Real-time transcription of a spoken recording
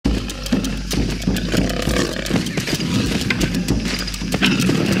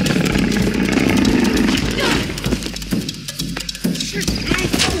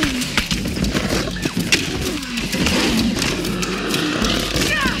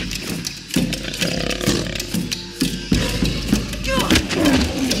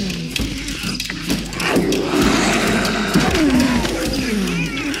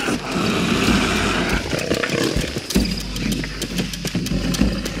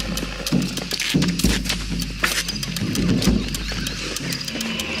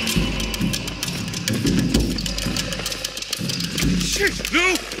Shit!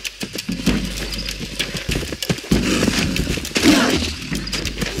 No!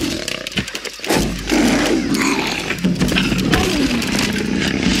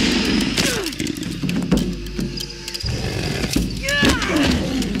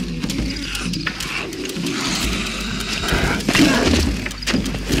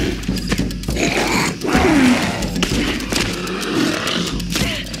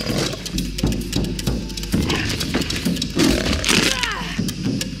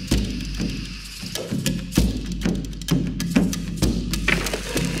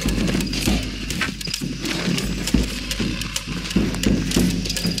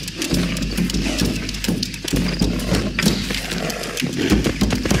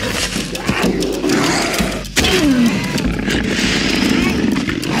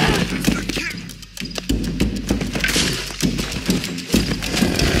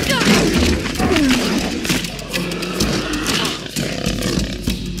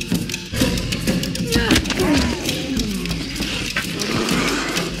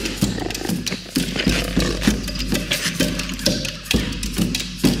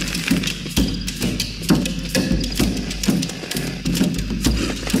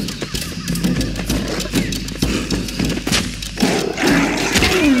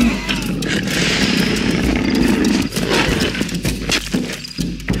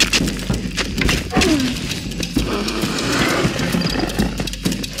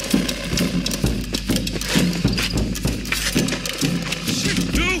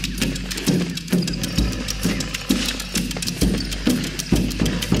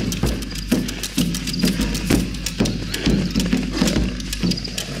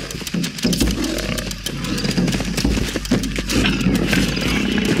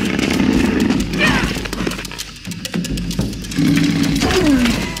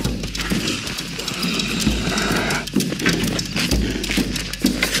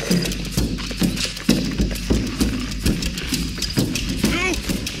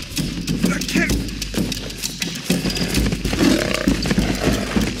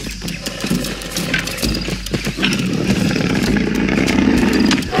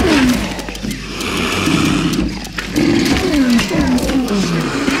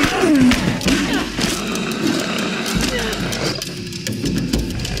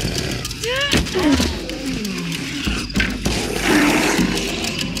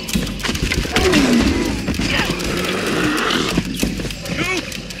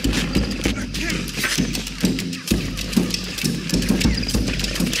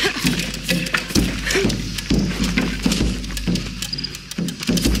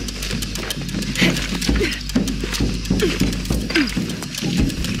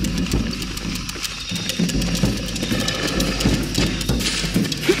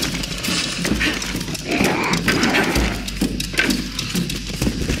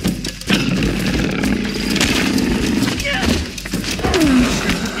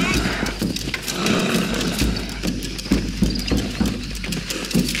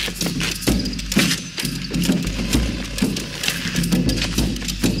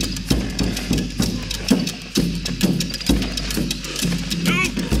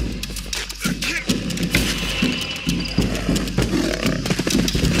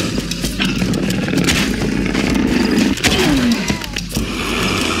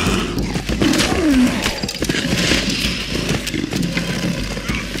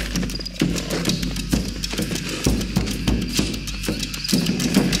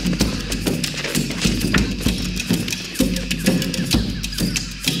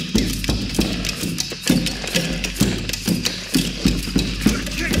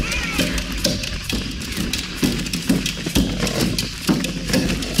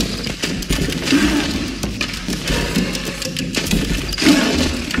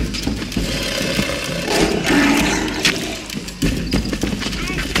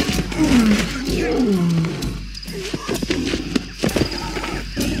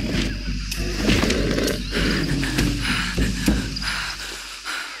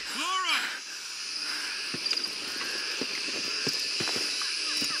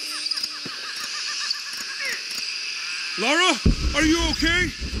 Lara, are you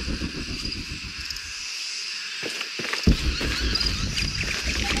okay?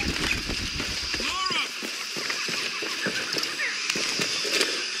 Lara!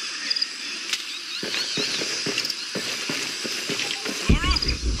 Lara,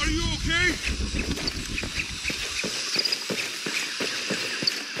 are you okay?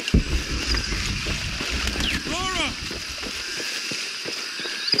 Lara!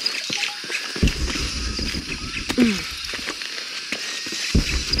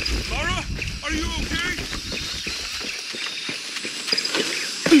 Lara, are you okay?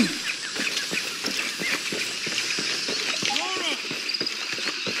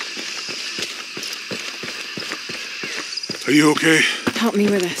 Are you okay? Help me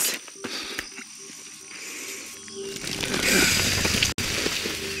with this.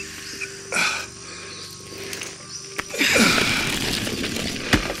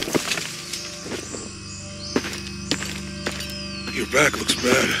 Your back looks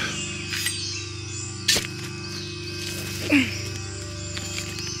bad.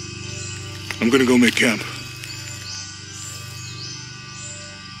 I'm gonna go make camp.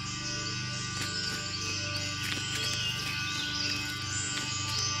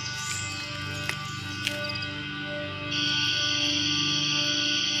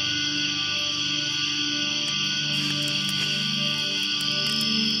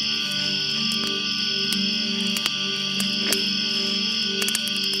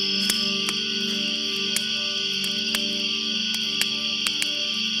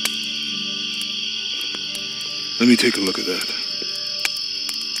 Let me take a look at that.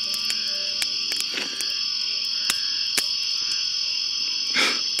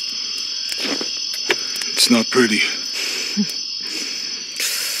 It's not pretty.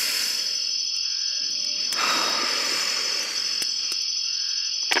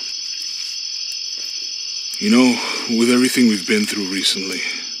 You know, with everything we've been through recently,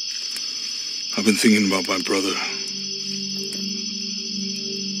 I've been thinking about my brother.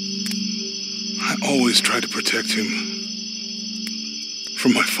 I always tried to protect him.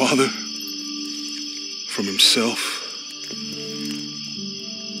 From my father. From himself.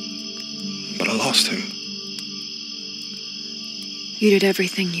 But I lost him. You did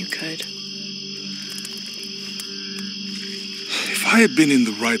everything you could. If I had been in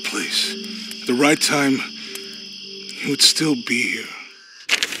the right place, at the right time, he would still be here.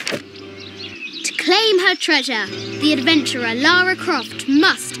 To claim her treasure, the adventurer Lara Croft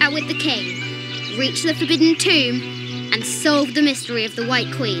must outwit the king, reach the forbidden tomb, and solve the mystery of the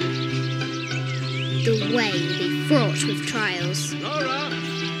White Queen. The way will be fraught with trials. Lara,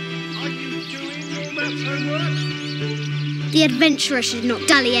 are you doing your maths homework? The adventurer should not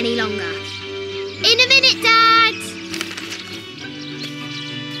dally any longer. In a minute, Dad!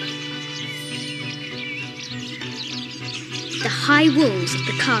 The high walls of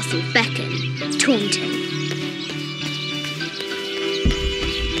the castle beckon, taunting.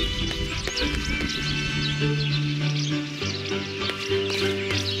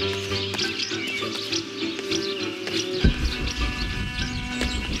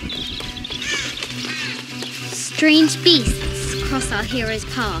 Strange beasts cross our hero's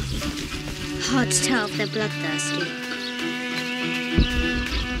path. Hard to tell if they're bloodthirsty.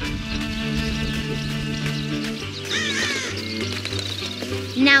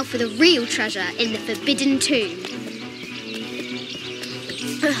 Now for the real treasure in the forbidden tomb.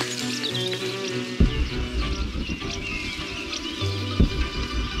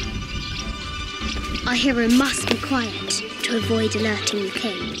 Our hero must be quiet to avoid alerting the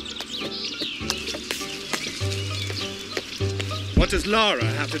king. What does Lara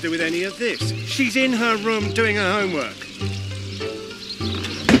have to do with any of this? She's in her room doing her homework.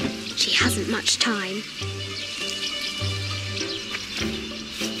 She hasn't much time.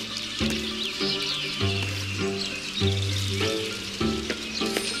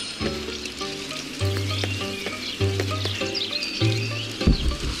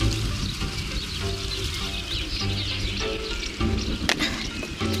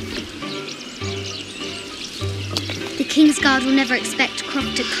 The King's Guard will never expect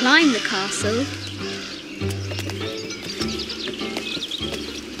Croft to climb the castle.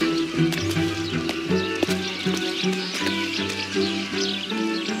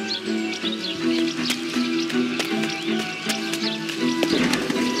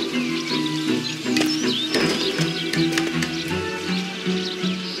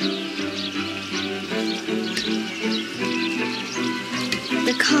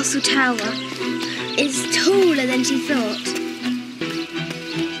 The castle tower is taller than she thought.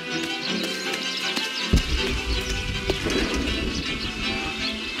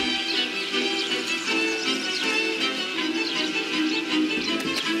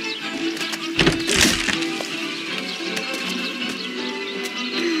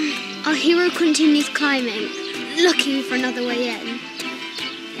 Our hero continues climbing, looking for another way in.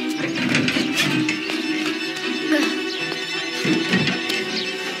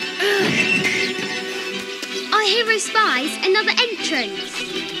 Our hero spies another entrance.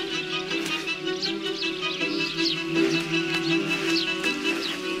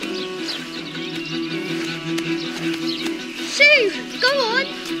 Shoo! Go on!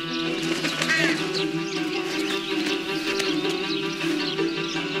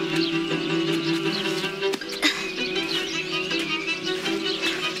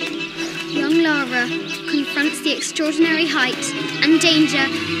 Young Lara Lara confronts the extraordinary height and danger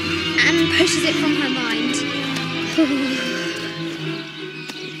and pushes it from her mind.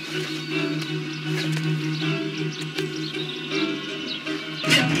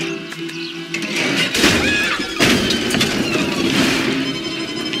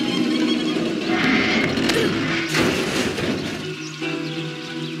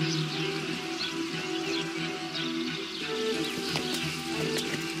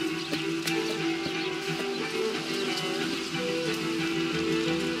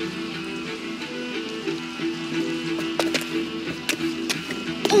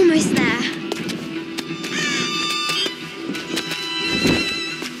 Almost there.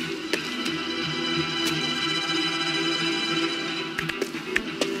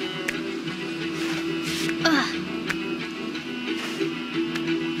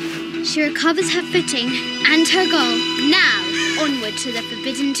 She recovers her footing and her goal. Now, onward to the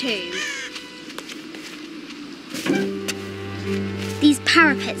Forbidden Tomb. These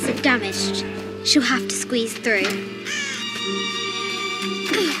parapets are damaged. She'll have to squeeze through.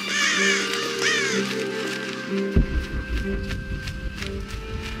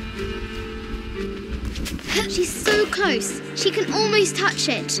 She's so close, she can almost touch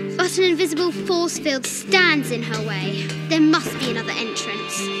it, but an invisible force field stands in her way. There must be another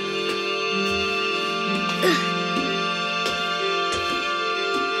entrance.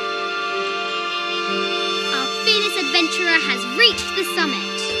 Our fearless adventurer has reached the summit.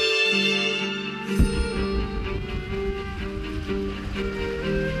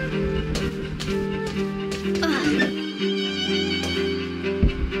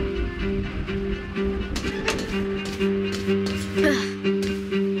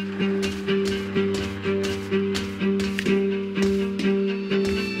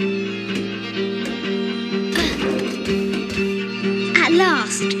 At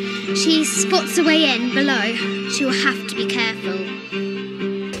last, she spots a way in below. She will have to be careful.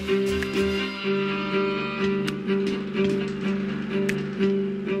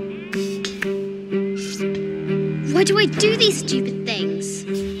 Why do I do these stupid things?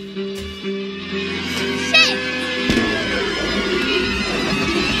 Shit!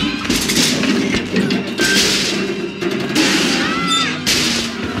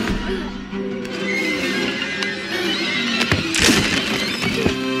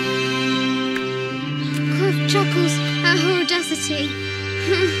 Croft chuckles at her audacity.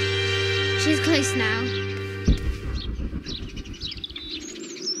 She's close now.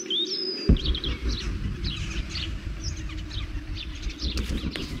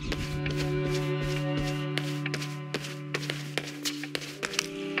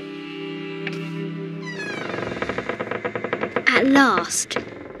 At last,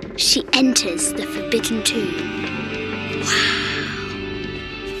 she enters the Forbidden Tomb. Wow!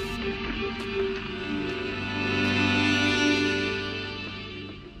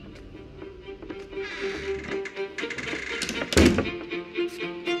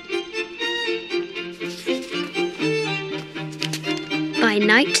 By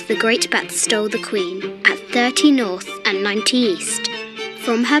night, the great bat stole the queen at 30 north and 90 east.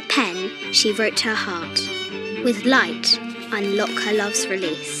 From her pen, she wrote her heart. With light, unlock her love's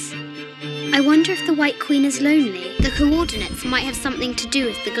release. I wonder if the White Queen is lonely. The coordinates might have something to do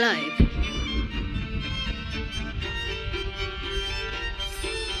with the globe.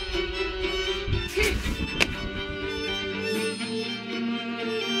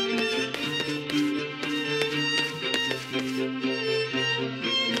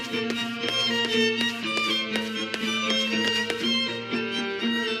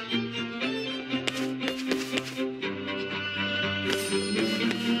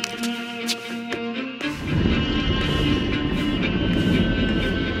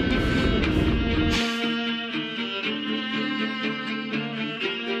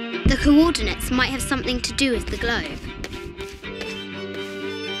 The coordinates might have something to do with the globe.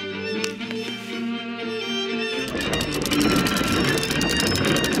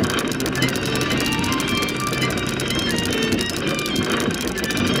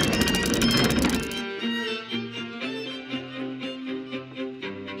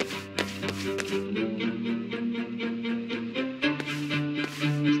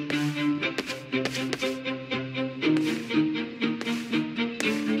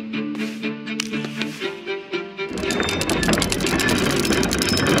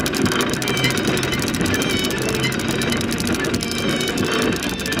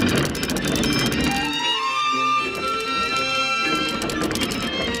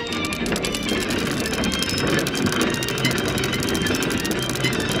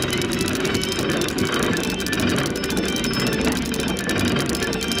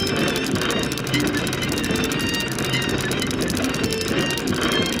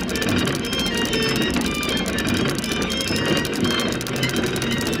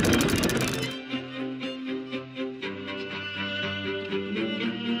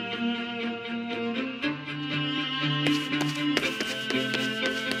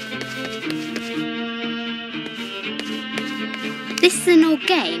 This is an old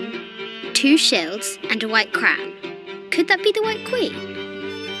game. 2 shields and a white crown. Could that be the White Queen?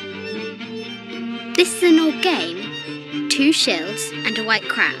 This is an old game. 2 shields and a white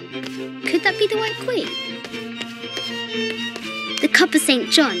crown. Could that be the White Queen? The cup of St.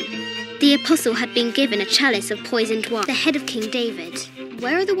 John. The apostle had been given a chalice of poisoned wine. The head of King David.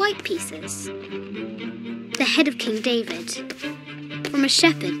 Where are the white pieces? The head of King David. From a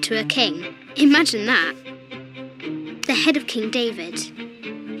shepherd to a king. Imagine that. The head of King David.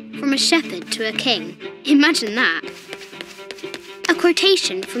 From a shepherd to a king. Imagine that. A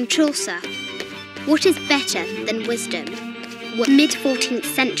quotation from Chaucer. What is better than wisdom? Mid-14th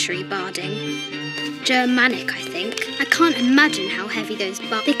century barding. Germanic, I think. I can't imagine how heavy those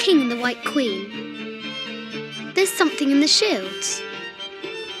bards. The king and the White Queen. There's something in the shields.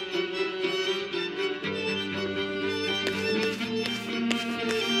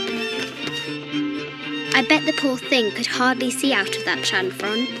 I bet the poor thing could hardly see out of that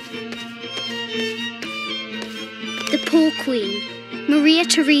chanfron. The poor queen, Maria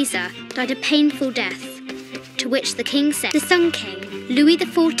Theresa, died a painful death, to which the king said, the Sun King, Louis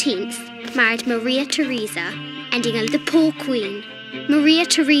XIV, married Maria Theresa, ending the poor queen, Maria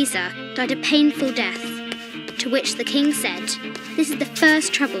Theresa, died a painful death, to which the king said, this is the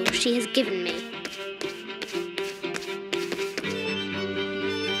first trouble she has given me.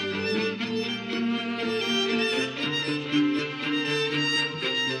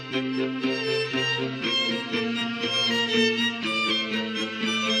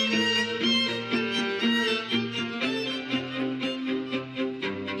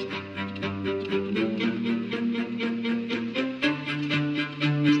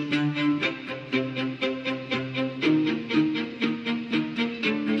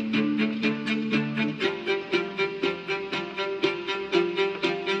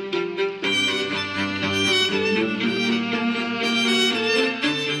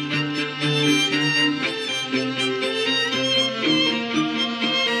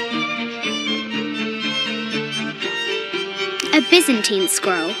 Byzantine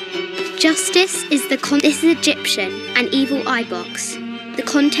scroll. Justice is this is Egyptian, an evil eye box. The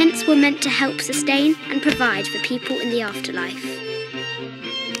contents were meant to help sustain and provide for people in the afterlife.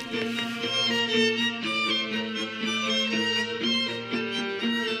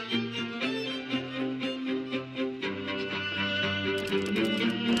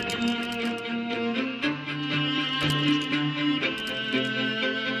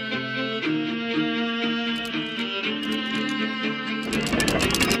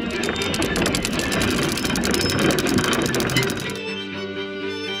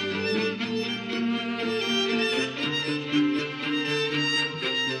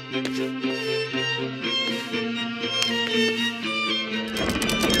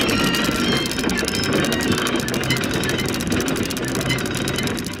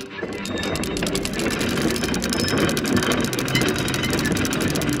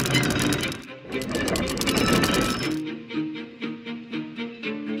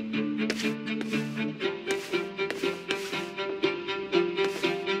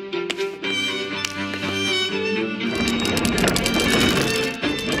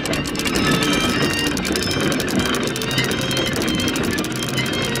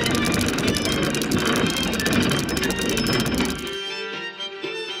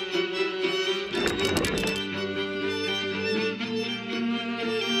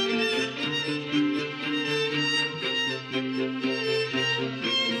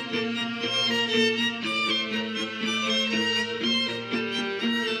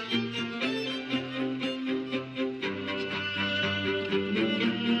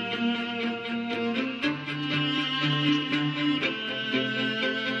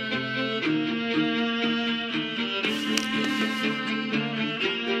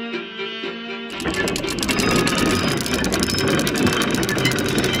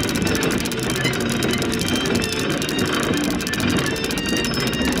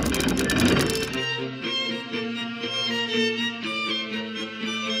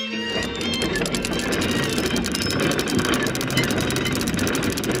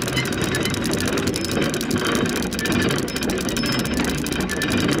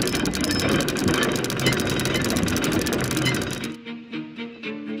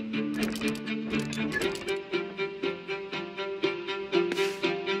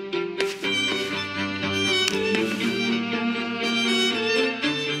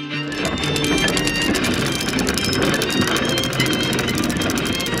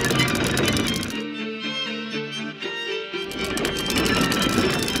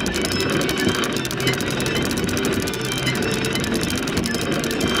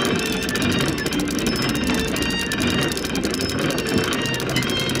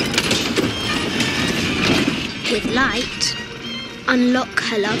 unlock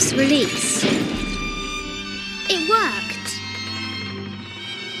her love's release. It worked.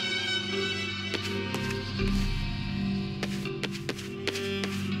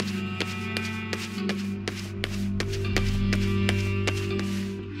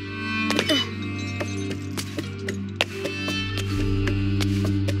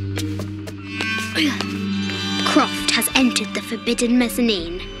 Croft has entered the forbidden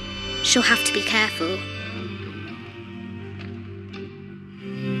mezzanine. She'll have to be careful.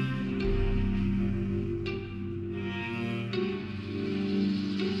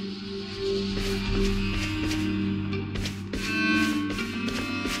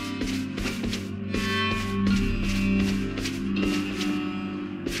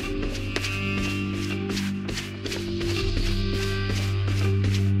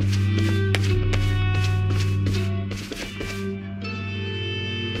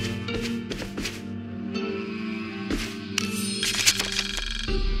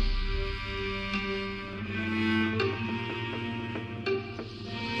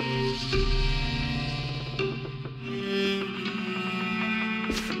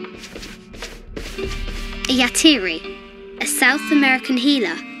 A yatiri, a South American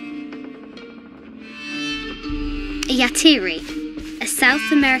healer. A yatiri, a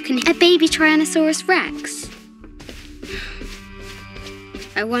South American, a baby Tyrannosaurus Rex.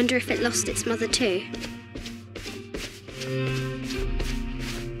 I wonder if it lost its mother too.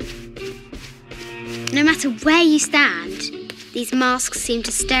 No matter where you stand, these masks seem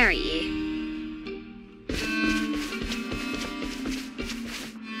to stare at you.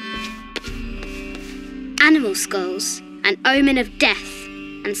 Animal skulls, an omen of death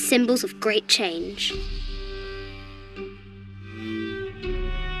and symbols of great change.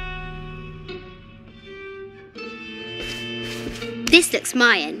 This looks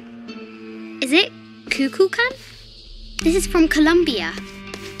Mayan. Is it Kukulkan? This is from Colombia.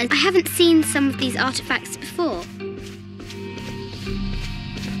 I haven't seen some of these artifacts before.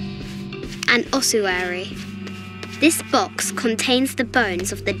 An ossuary. This box contains the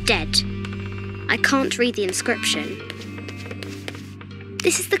bones of the dead. I can't read the inscription.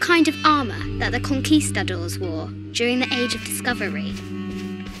 This is the kind of armour that the conquistadors wore during the Age of Discovery.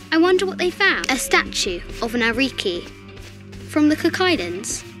 I wonder what they found. A statue of an Ariki from the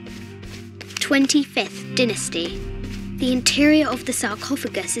Kokidans. 25th dynasty. The interior of the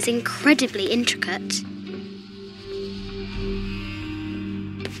sarcophagus is incredibly intricate.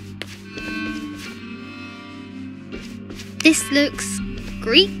 This looks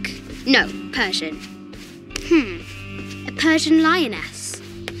Greek? No, Persian. A Persian lioness.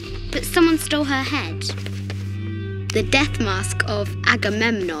 But someone stole her head. The death mask of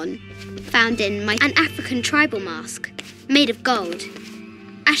Agamemnon, found in an African tribal mask, made of gold.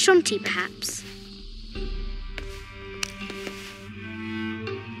 Ashanti, perhaps.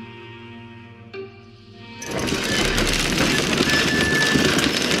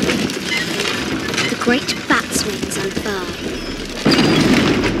 The great bat's wings unfurl.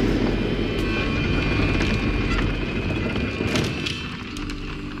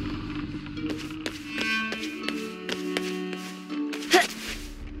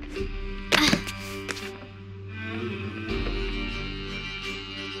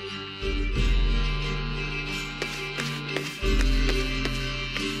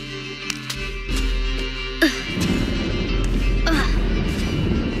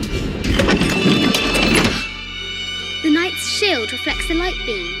 Shield reflects the light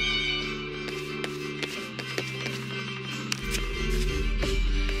beam.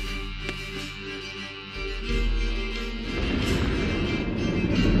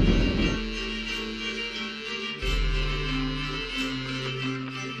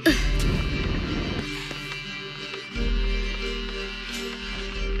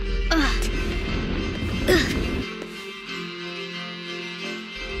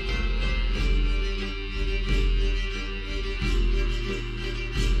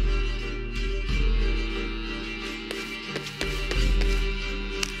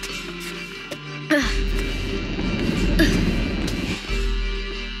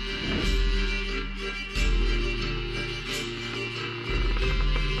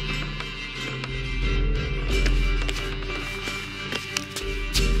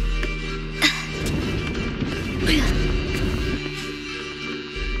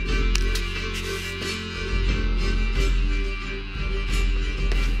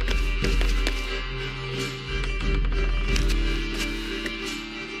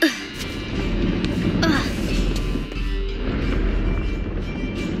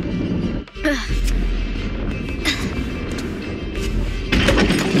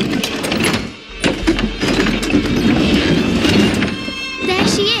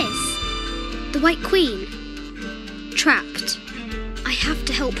 White Queen. Trapped. I have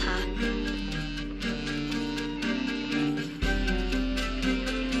to help her.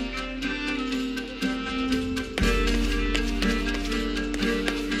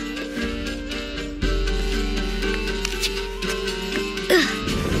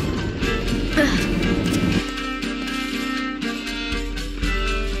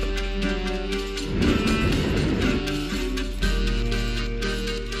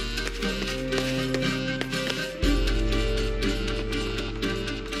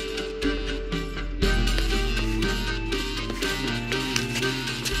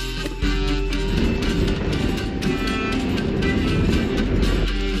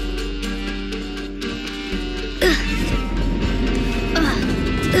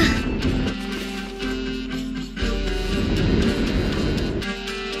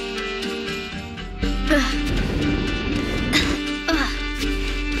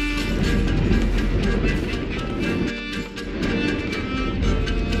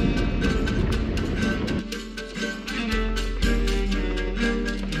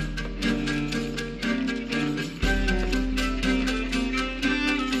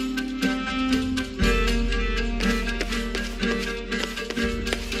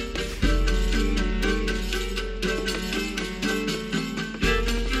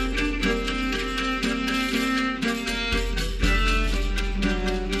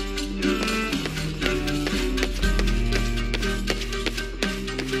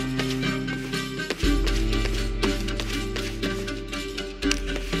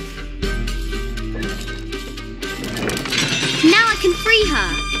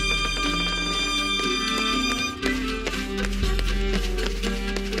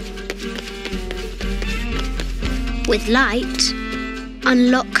 With light,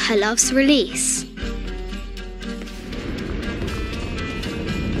 unlock her love's release.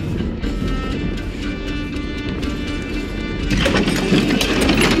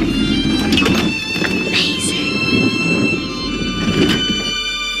 Amazing.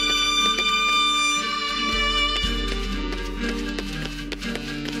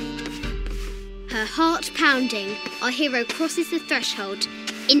 Her heart pounding, our hero crosses the threshold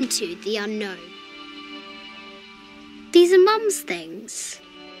into the unknown. These are Mum's things.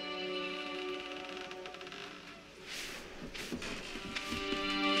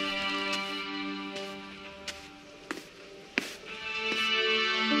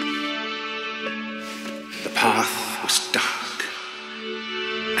 The path was dark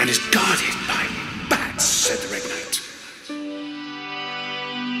and is guarded by bats, said the Red Knight.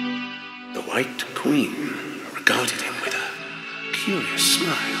 The White Queen regarded him with a curious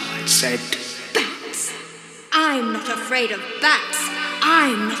smile and said, I'm not afraid of bats.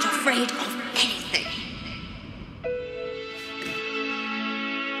 I'm not afraid of anything.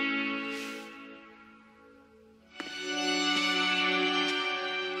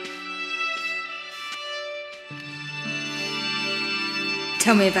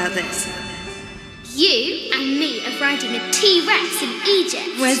 Tell me about this. You and me are riding a T-Rex in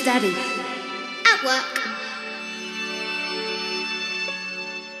Egypt. Where's Daddy? At work.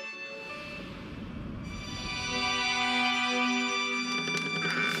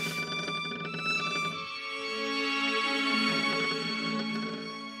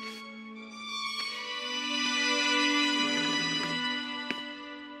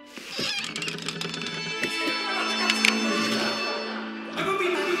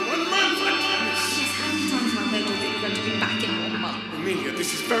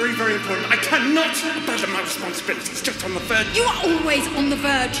 Very, very important. I cannot abandon my responsibilities just on the verge. You are always on the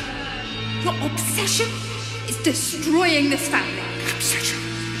verge. Your obsession is destroying this family. Obsession?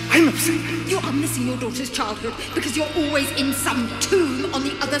 I'm upset. You are missing your daughter's childhood because you're always in some tomb on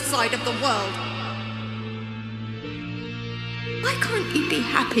the other side of the world. Why can't you be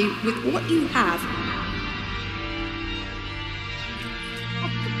happy with what you have? Oh,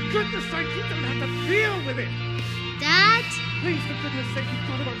 for goodness sake, you don't have to deal with it. Dad? Please, for goodness sake, you've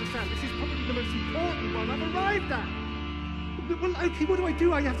got to understand. This is probably the most important one I've arrived at. Well, okay, what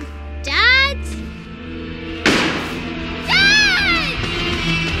do? I have to... Dad? Dad!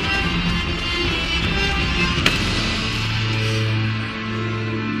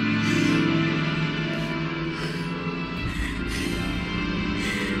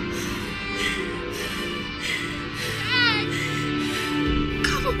 Dad!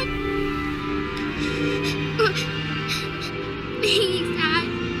 Come on. Please, Dad.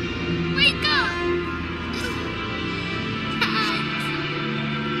 Wake up. Dad.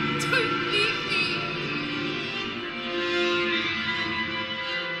 Don't leave me.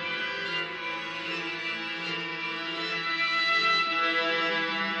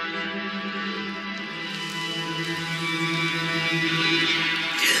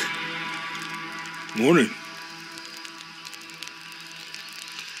 Morning.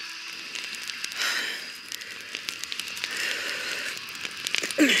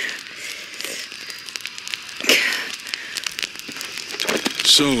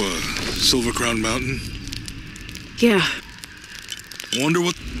 So, Silver Crown Mountain? Yeah. Wonder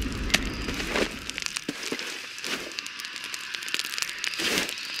what...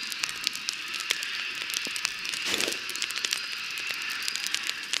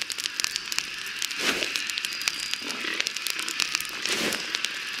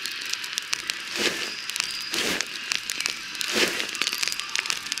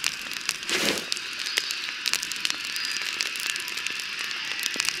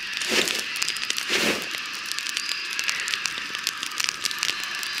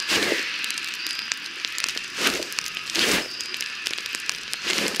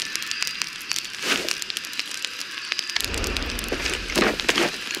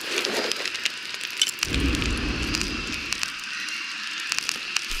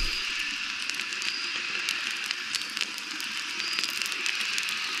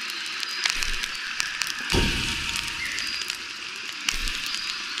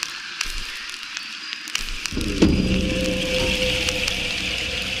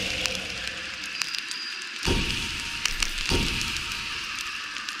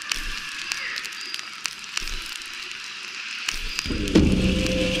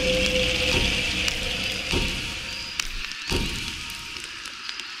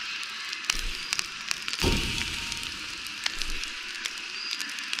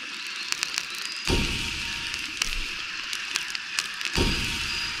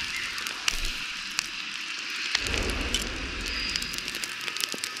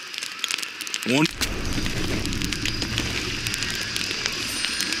 One.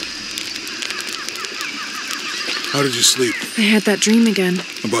 How did you sleep? I had that dream again.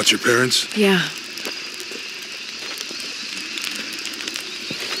 About your parents? Yeah.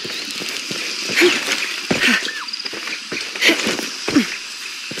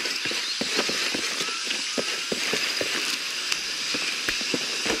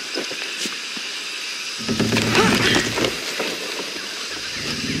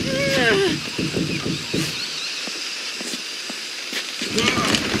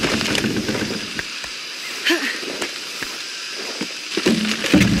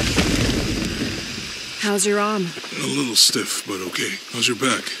 How's your arm? A little stiff, but okay. How's your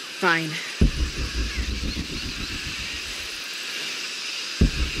back? Fine.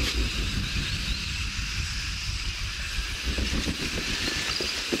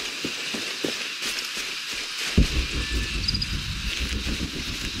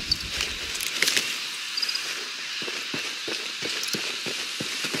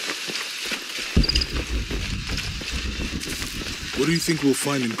 What do you think we'll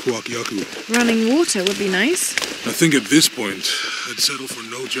find in Kuakyaku? Running water would be nice. I think at this point, I'd settle for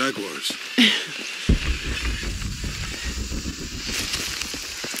no jaguars.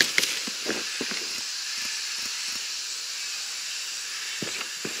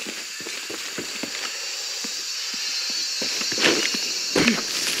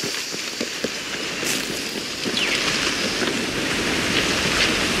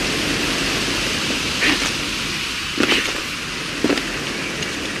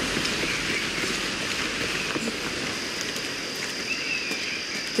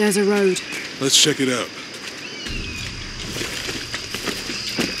 There's a road. Let's check it out.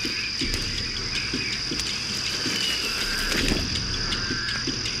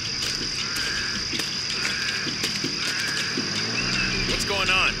 What's going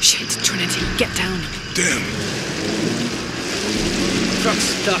on? Shit, Trinity, get down. Damn. Truck's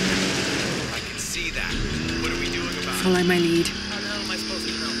stuck. I can see that. What are we doing about it? Follow my lead. How the hell am I supposed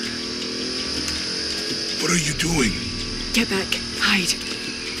to know? What are you doing? Get back. Hide.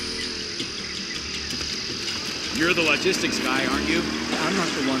 You're the logistics guy, aren't you? I'm not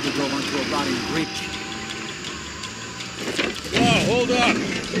the one who drove onto a rotting bridge. Whoa, hold up!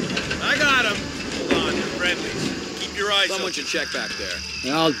 I got him! Hold on, they're friendlies. Keep your eyes Someone should check back there.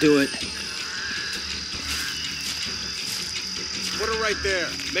 I'll do it. Put her right there.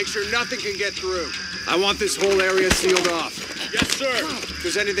 Make sure nothing can get through. I want this whole area sealed off. Yes, sir. If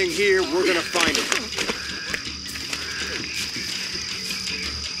there's anything here, we're gonna find it.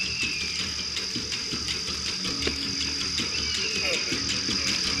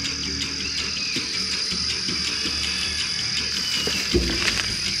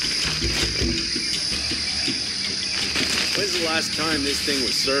 When's the last time this thing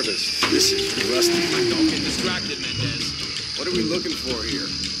was serviced? This is rusty. Don't get distracted, Mendez. What are we looking for here?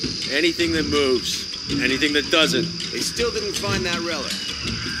 Anything that moves. Anything that doesn't. They still didn't find that relic.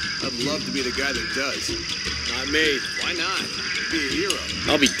 I'd love to be the guy that does. Not me. Why not? Be a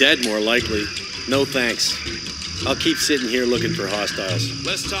hero. I'll be dead more likely. No thanks. I'll keep sitting here looking for hostiles.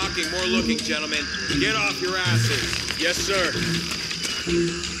 Less talking, more looking, gentlemen. Get off your asses. Yes, sir.